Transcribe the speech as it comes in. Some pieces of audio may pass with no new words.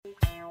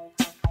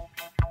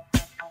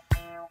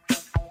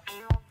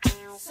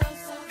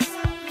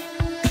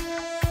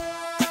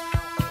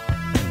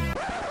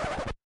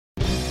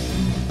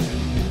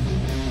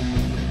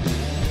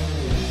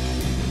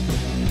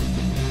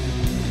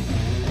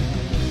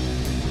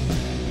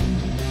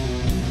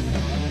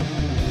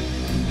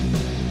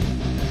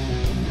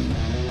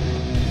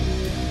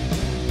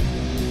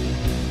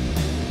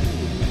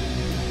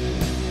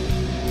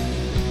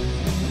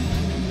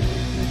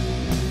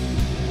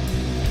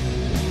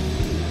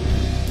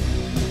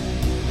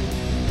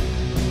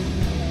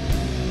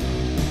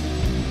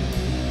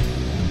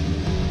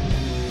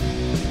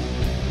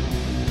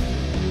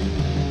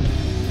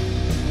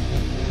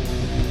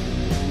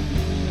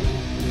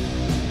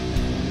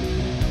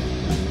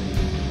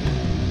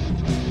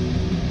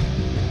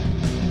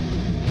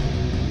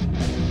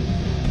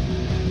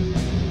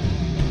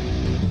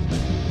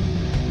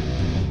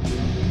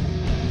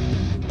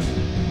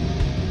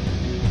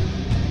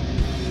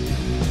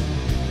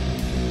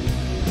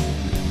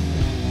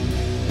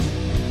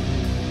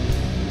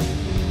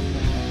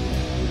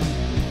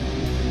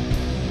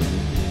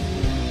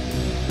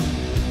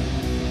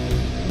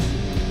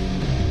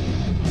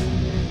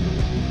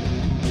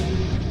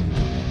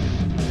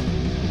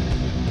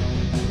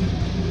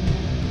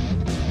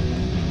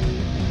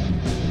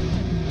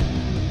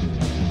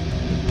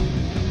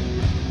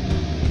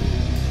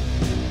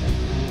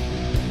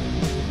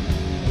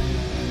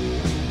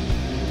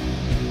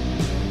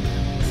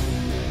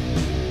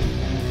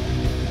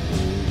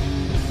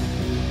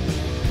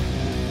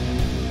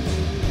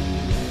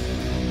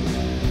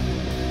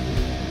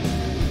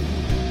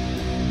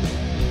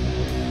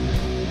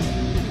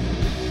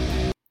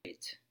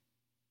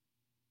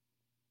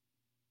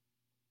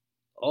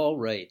All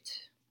right.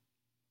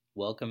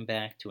 Welcome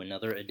back to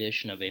another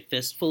edition of A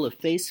Fistful of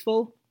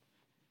Faceful.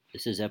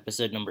 This is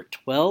episode number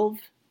 12.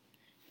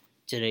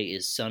 Today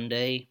is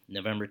Sunday,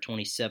 November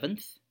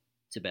 27th.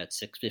 It's about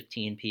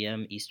 6:15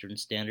 p.m. Eastern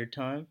Standard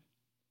Time.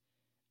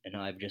 And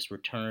I've just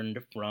returned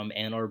from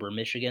Ann Arbor,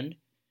 Michigan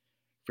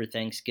for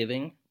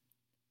Thanksgiving,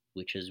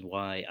 which is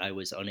why I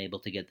was unable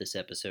to get this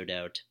episode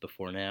out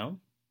before now.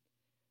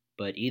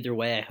 But either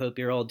way, I hope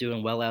you're all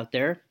doing well out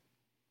there.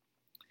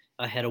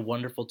 I had a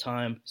wonderful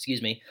time,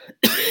 visiting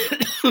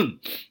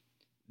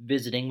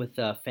with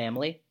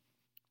family.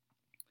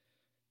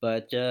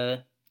 But,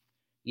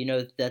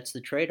 that's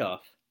the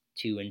trade-off,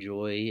 to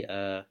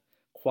enjoy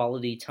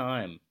quality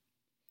time.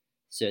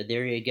 So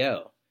there you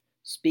go.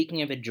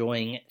 Speaking of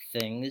enjoying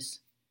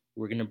things,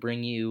 we're going to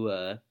bring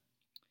you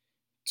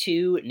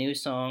two new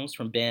songs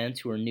from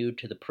bands who are new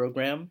to the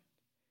program.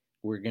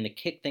 We're going to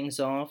kick things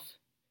off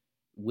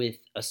with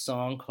a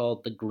song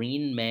called The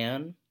Green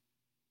Man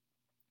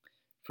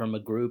from a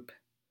group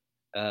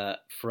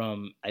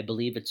from, I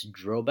believe it's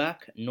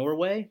Drobak,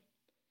 Norway.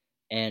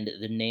 And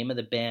the name of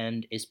the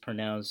band is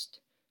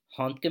pronounced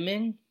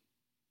Håndgemeng,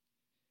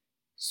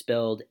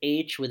 spelled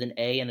H with an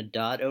A and a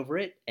dot over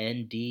it,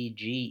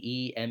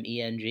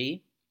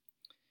 Ndgemeng.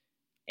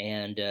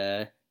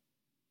 And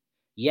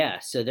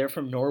so they're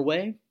from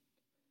Norway.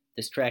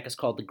 This track is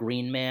called The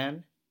Green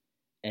Man,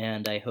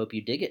 and I hope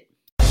you dig it.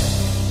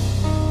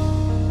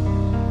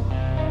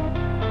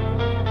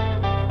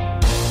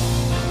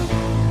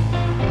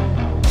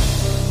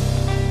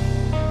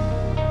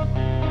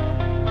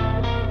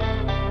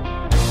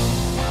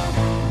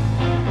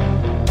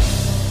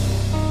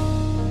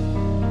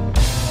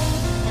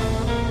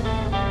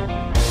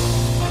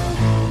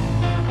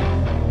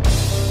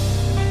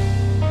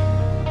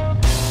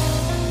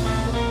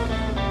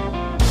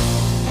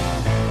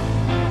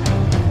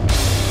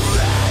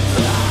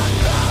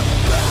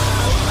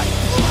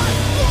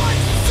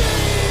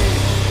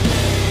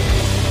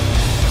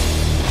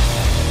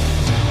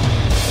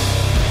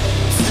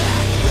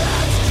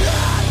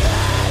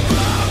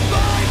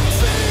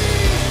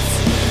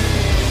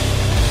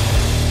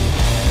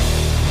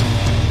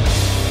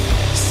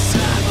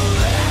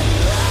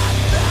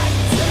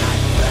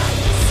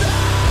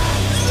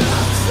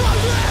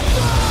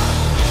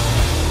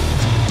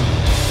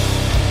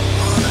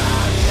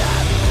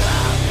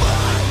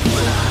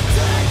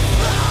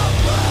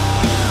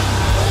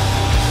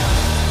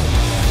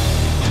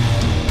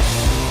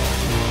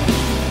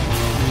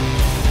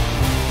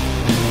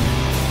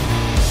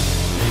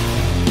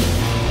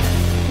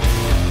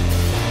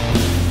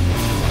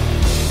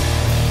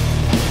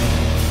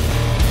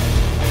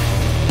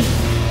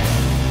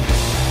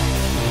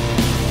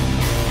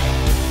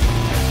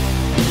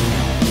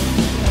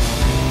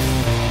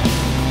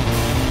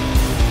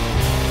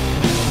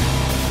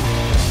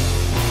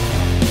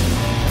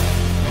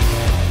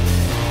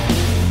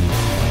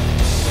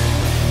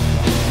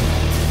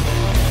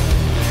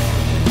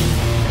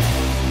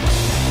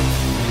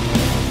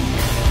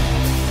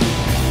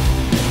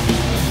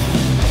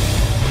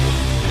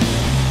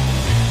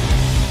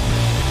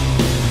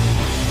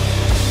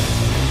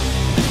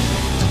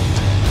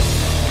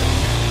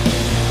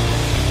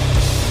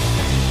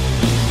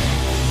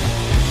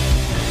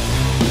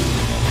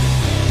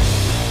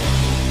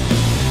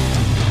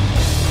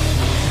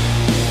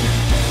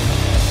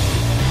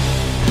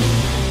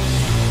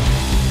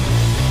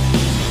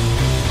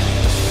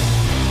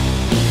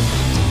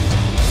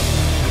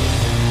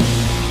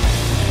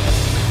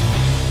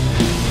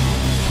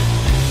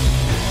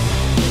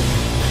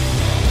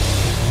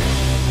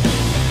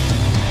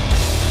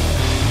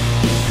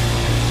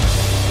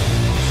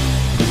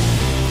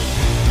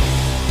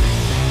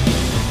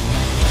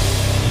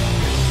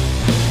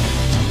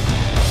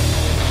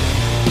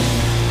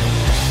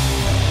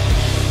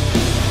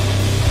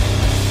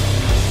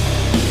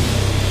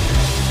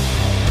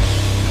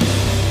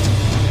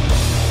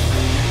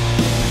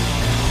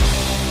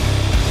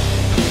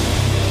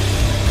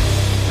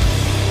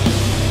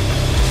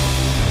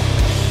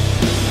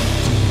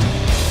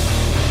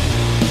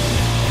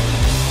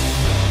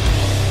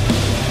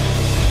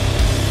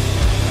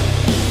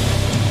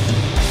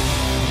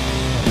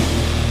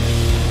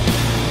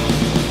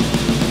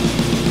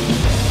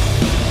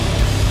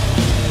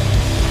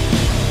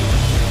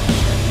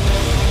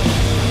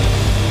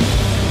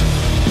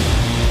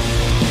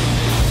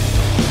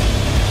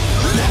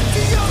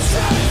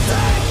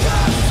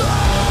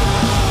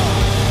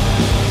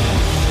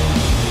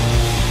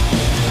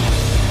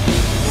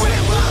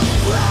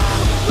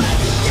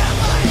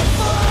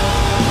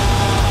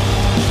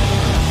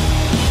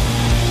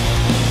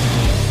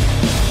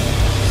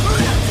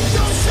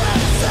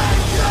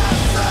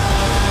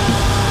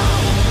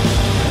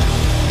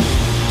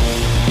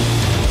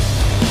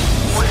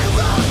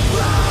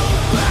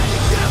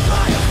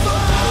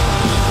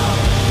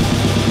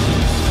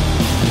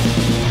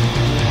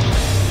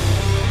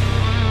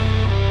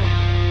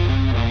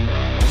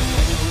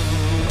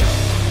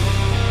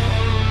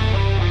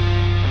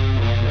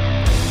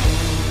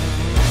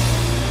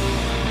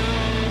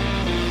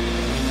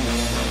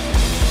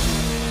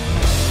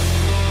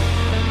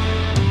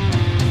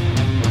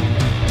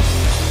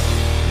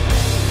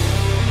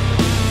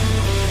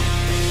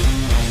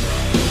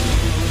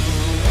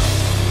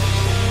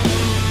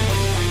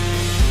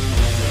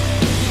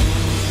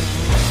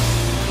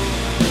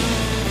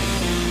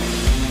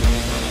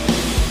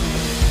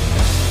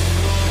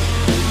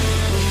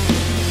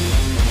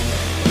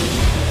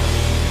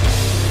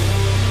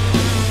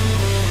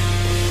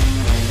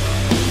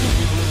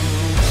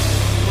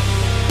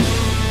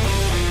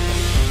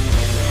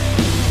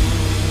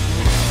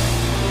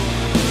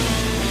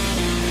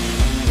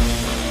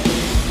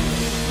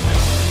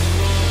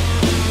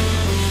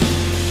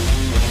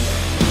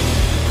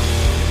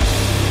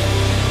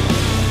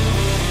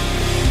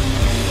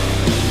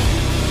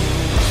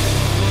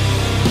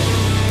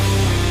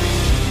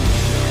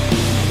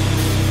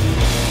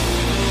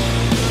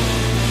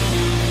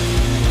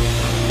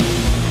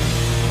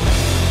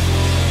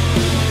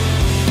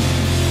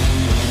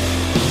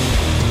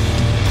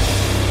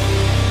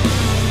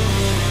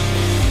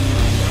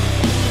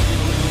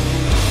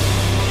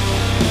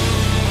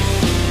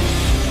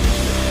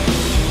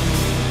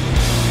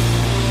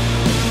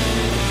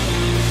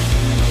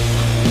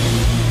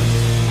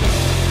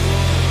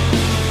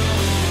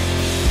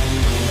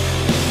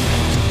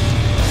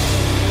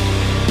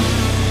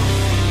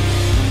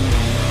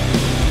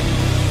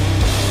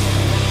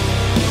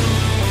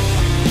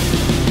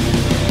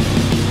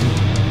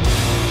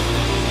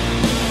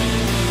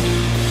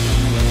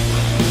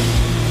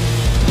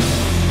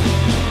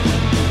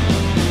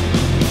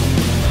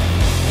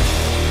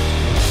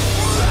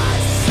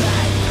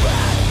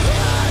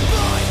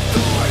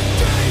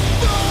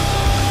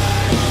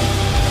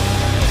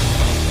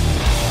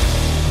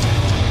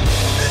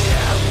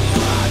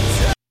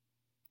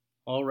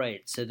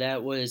 right, so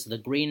that was The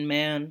Green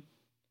Man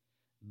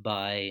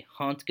by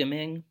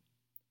Håndgemeng.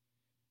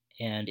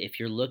 And if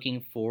you're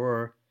looking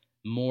for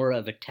more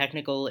of a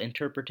technical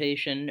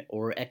interpretation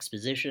or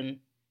exposition,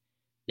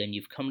 then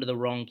you've come to the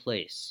wrong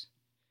place.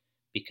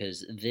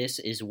 Because this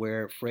is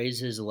where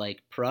phrases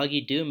like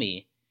Pragi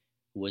Dumi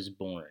was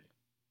born.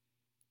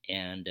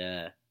 And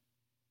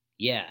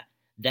yeah,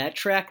 that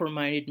track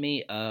reminded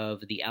me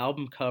of the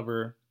album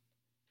cover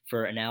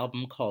for an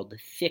album called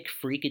Thick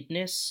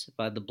Freakedness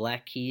by the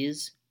Black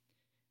Keys,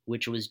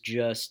 which was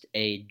just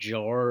a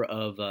jar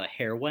of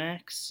hair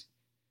wax.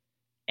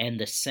 And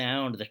the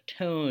sound, the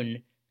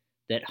tone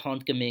that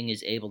Håndgemeng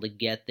is able to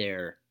get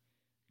there,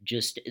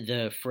 just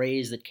the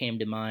phrase that came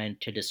to mind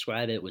to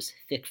describe it was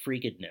thick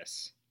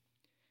freakedness.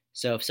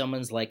 So if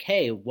someone's like,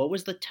 hey, what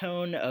was the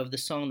tone of the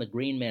song The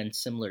Green Man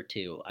similar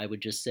to? I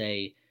would just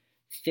say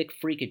thick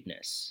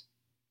freakedness.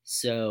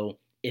 So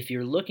if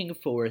you're looking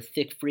for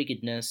thick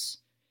freakedness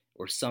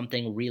or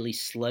something really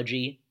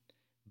sludgy,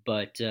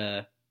 but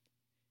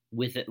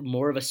with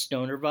more of a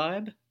stoner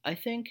vibe, I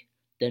think,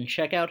 then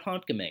check out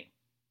Håndgemeng.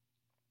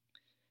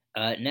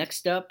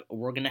 Next up,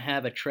 we're going to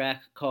have a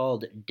track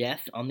called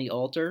Death on the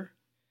Altar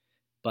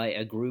by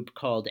a group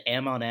called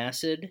Amon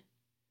Acid,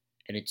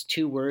 and it's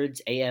two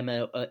words,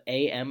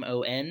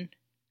 A-M-O-N,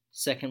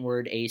 second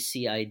word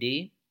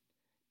A-C-I-D.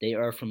 They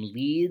are from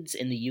Leeds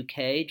in the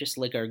UK, just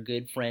like our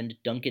good friend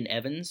Duncan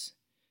Evans.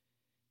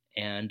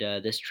 And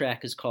this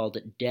track is called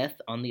Death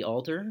on the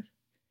Altar,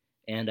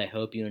 and I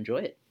hope you enjoy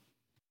it.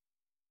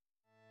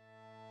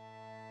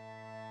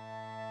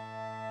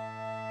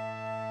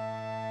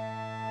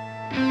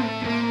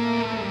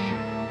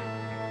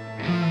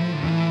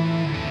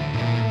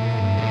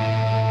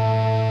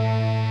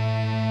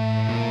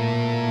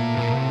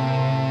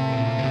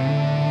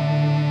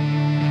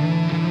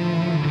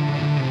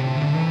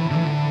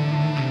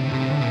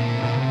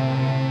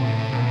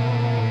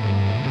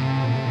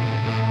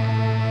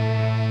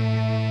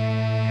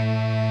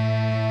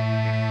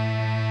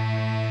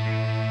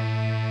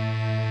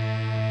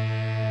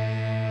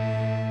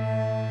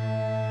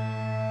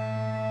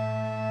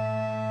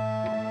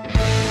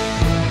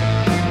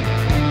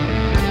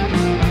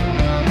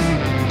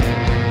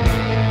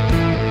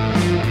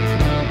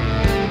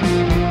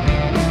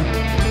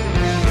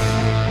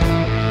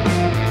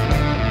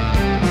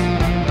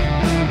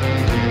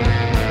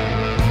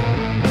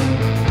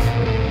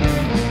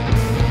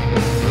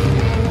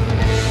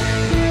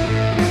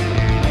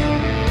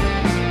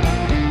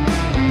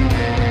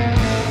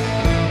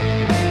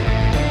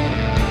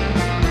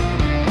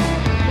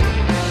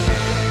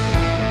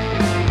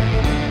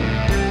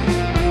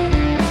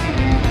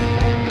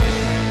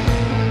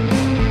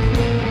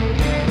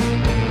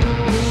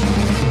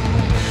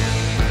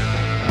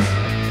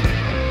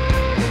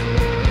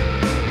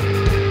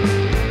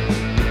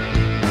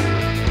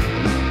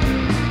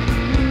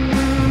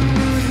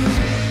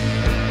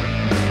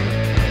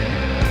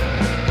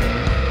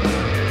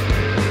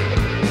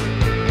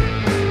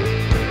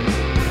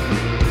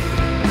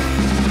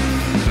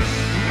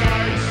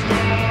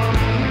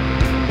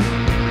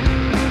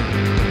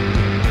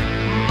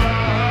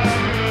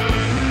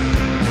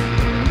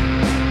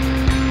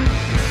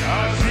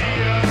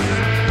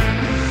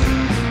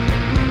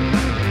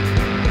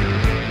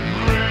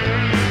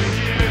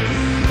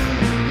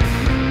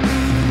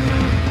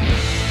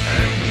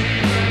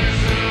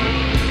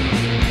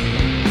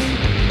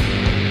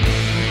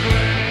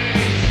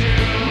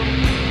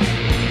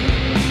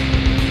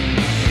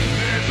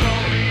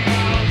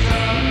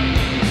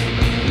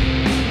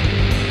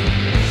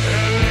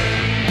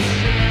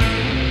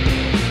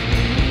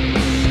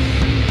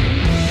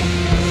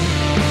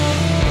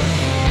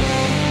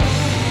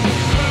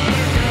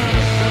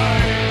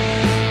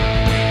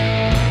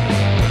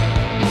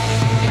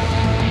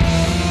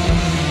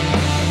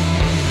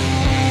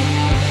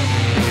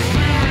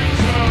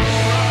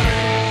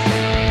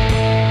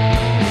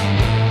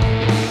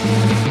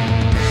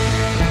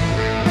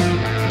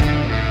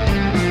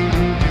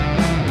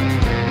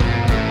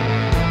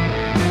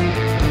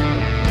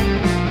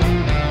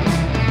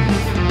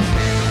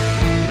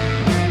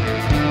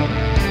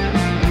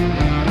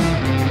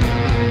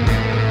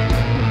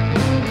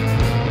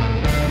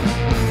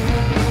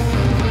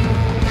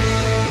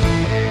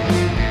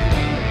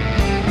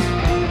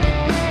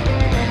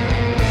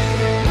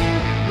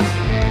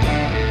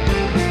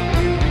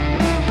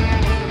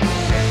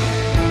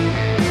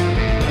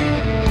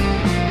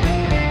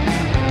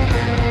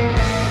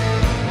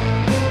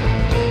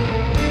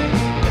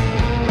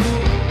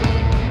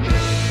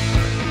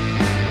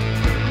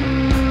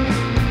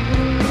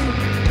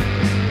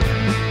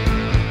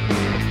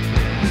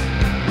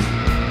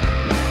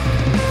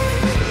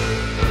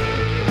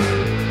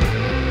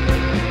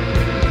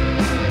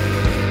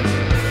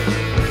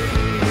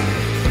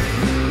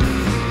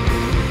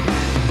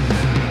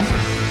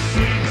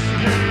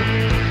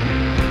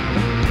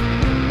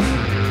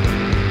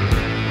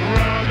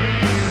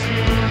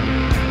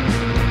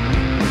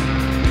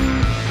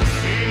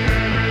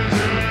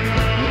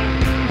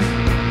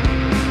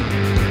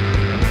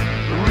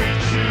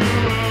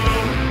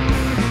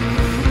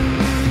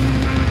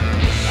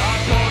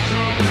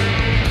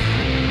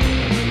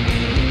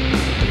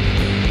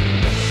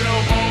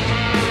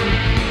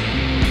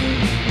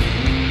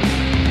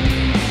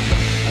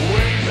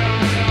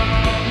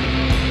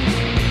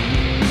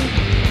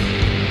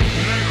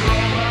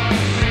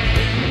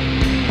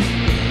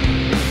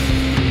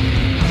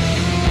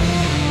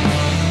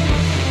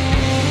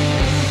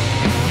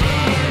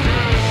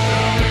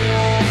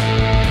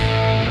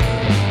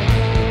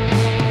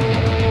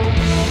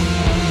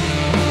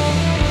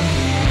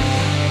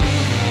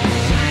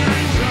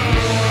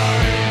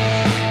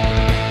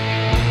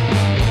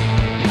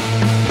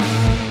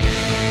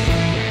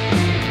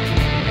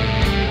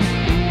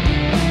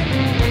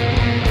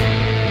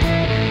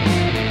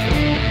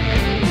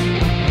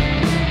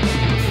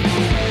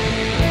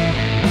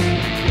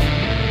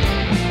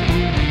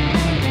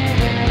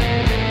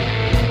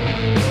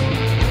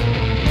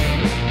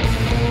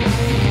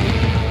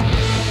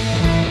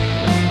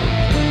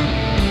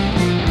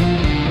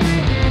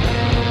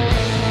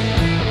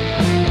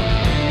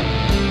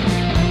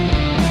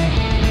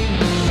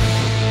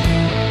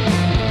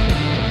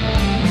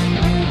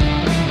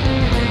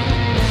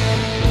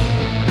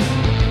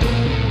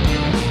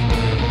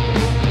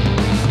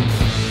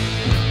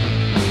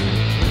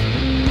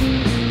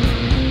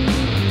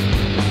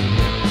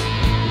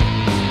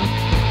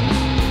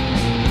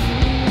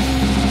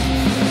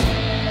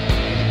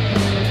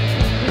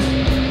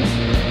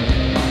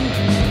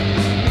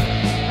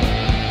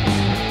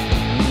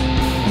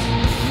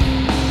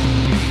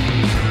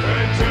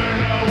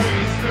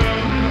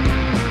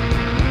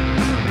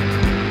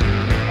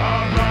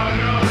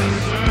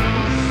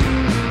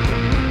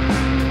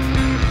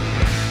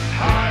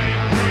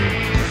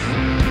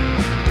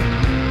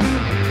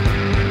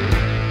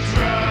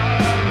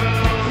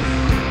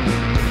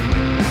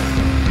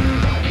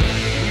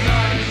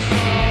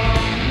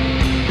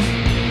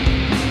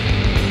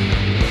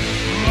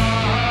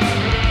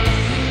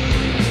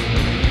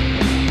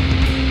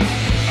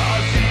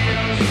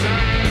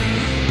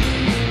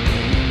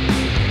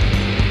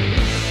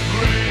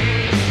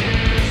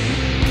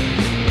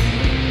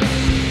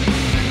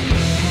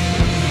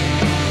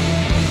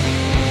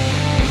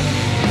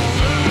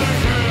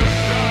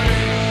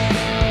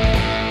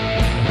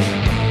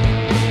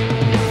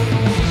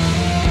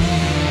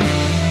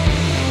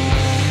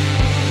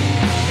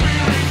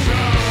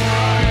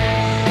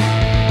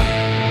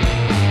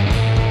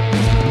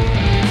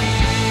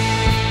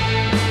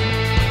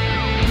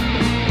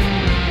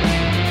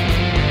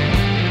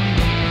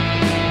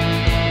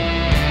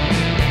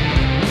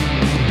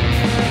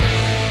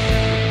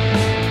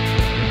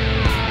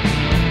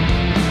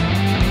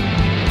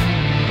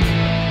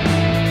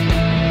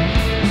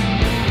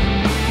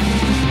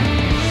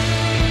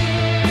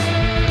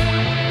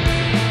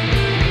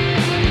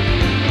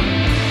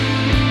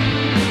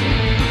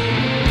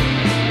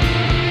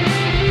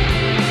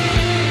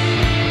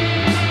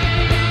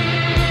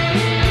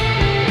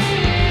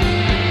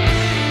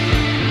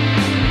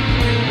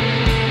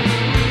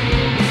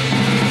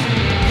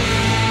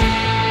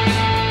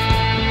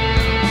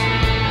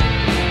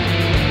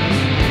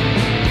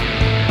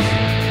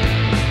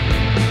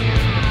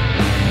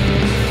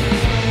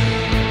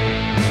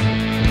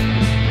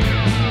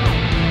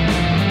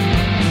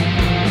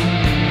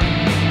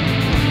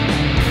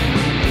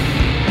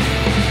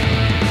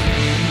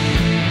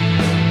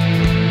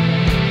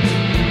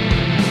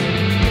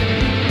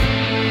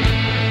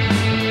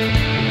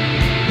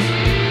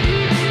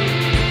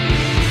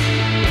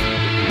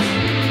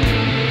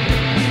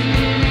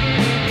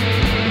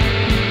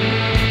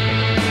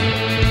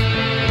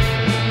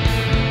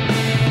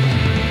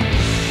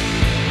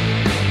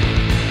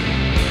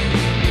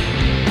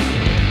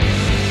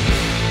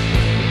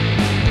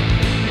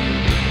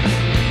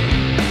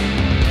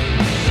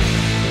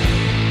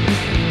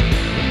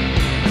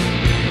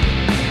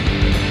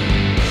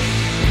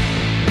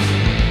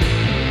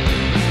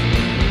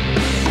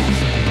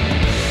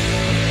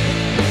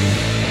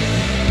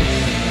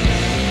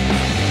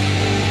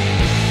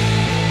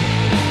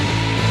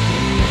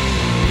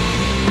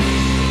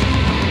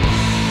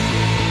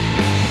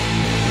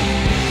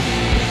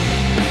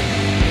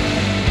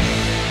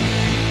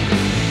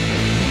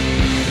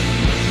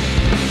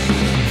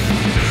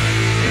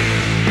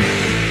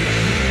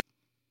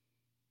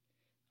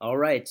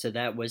 right, so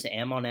that was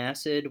Amon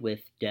Acid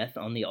with Death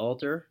on the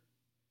Altar,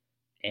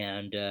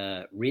 and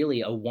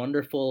really a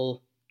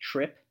wonderful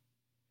trip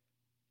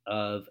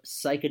of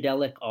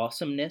psychedelic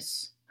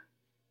awesomeness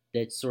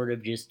that sort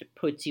of just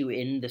puts you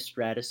in the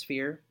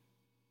stratosphere.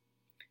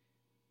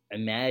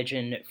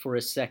 Imagine for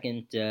a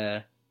second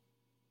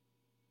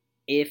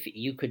if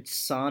you could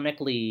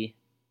sonically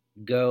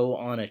go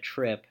on a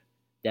trip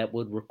that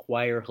would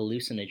require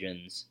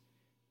hallucinogens,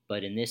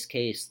 but in this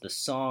case, the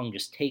song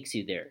just takes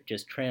you there,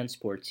 just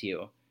transports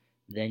you,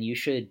 then you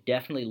should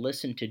definitely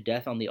listen to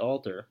Death on the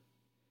Altar,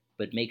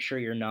 but make sure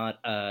you're not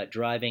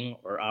driving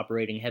or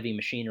operating heavy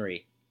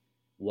machinery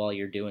while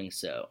you're doing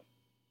so.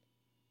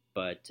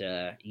 But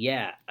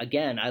yeah,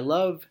 again, I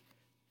love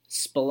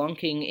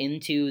spelunking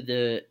into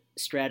the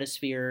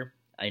stratosphere.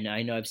 I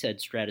know I've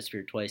said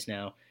stratosphere twice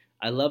now.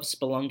 I love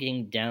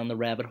spelunking down the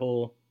rabbit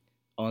hole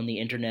on the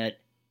internet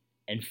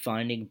and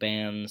finding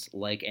bands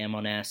like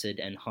Amon Acid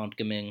and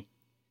Håndgemeng,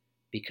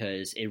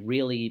 because it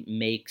really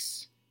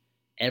makes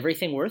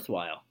everything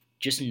worthwhile.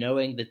 Just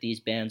knowing that these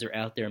bands are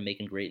out there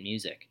making great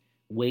music,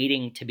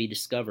 waiting to be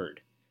discovered.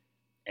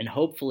 And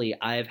hopefully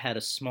I've had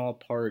a small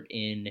part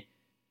in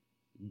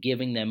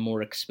giving them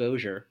more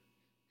exposure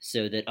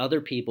so that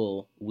other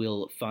people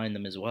will find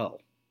them as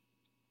well.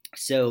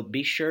 So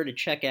be sure to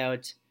check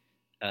out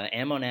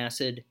Amon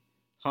Acid,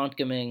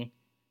 Håndgemeng,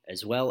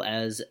 as well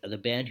as the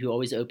band who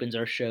always opens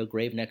our show,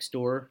 Grave Next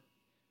Door,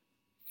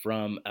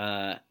 from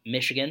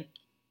Michigan.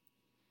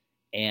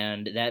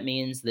 And that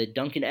means that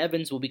Duncan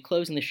Evans will be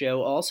closing the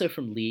show, also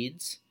from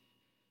Leeds,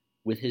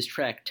 with his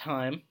track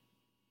Time.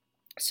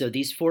 So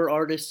these four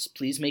artists,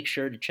 please make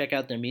sure to check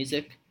out their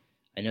music.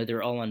 I know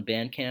they're all on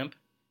Bandcamp.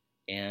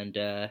 And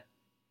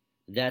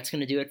that's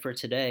going to do it for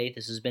today.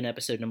 This has been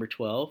episode number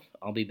 12.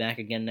 I'll be back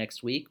again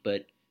next week,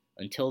 but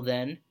until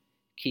then,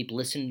 keep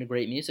listening to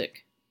great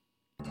music.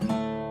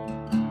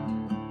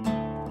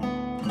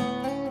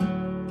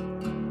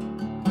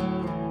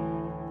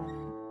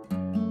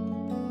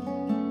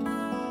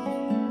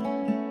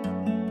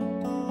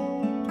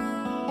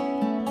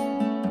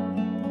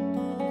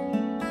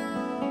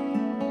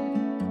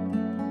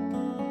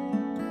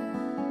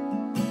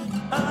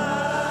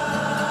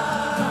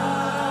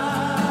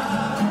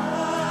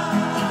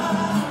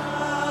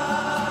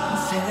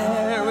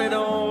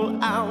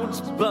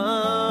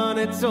 Burn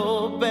it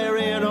all,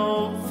 bury it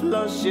all,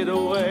 flush it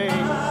away.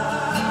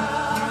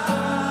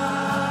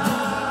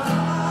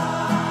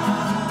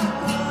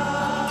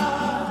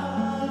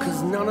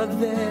 'Cause none of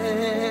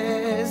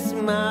this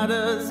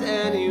matters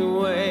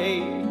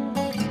anyway.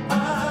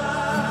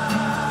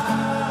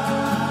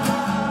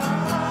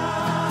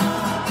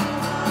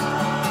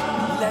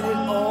 Let it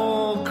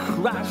all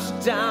crash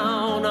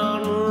down,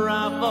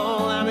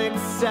 unravel and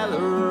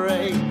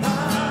accelerate.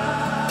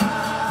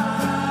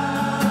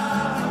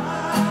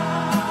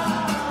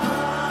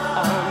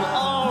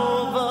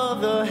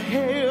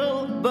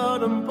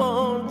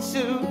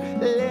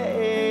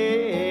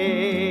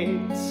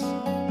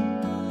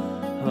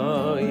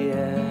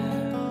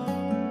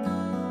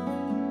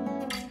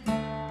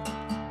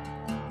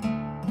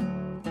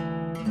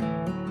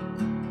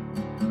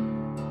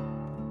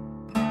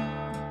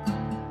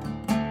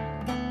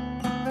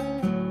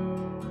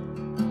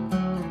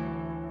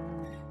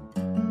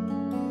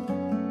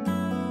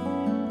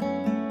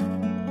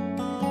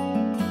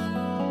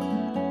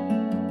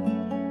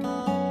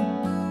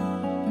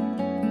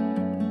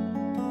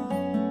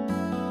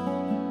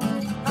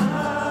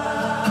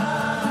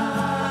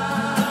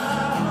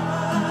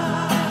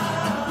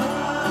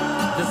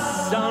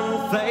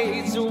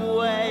 Fades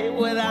away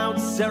without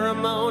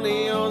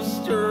ceremony or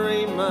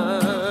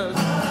streamers.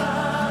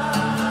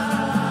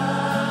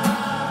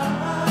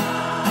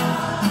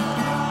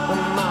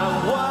 My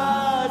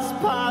words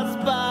pass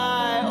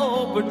by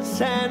or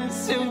pretend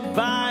to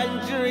pass.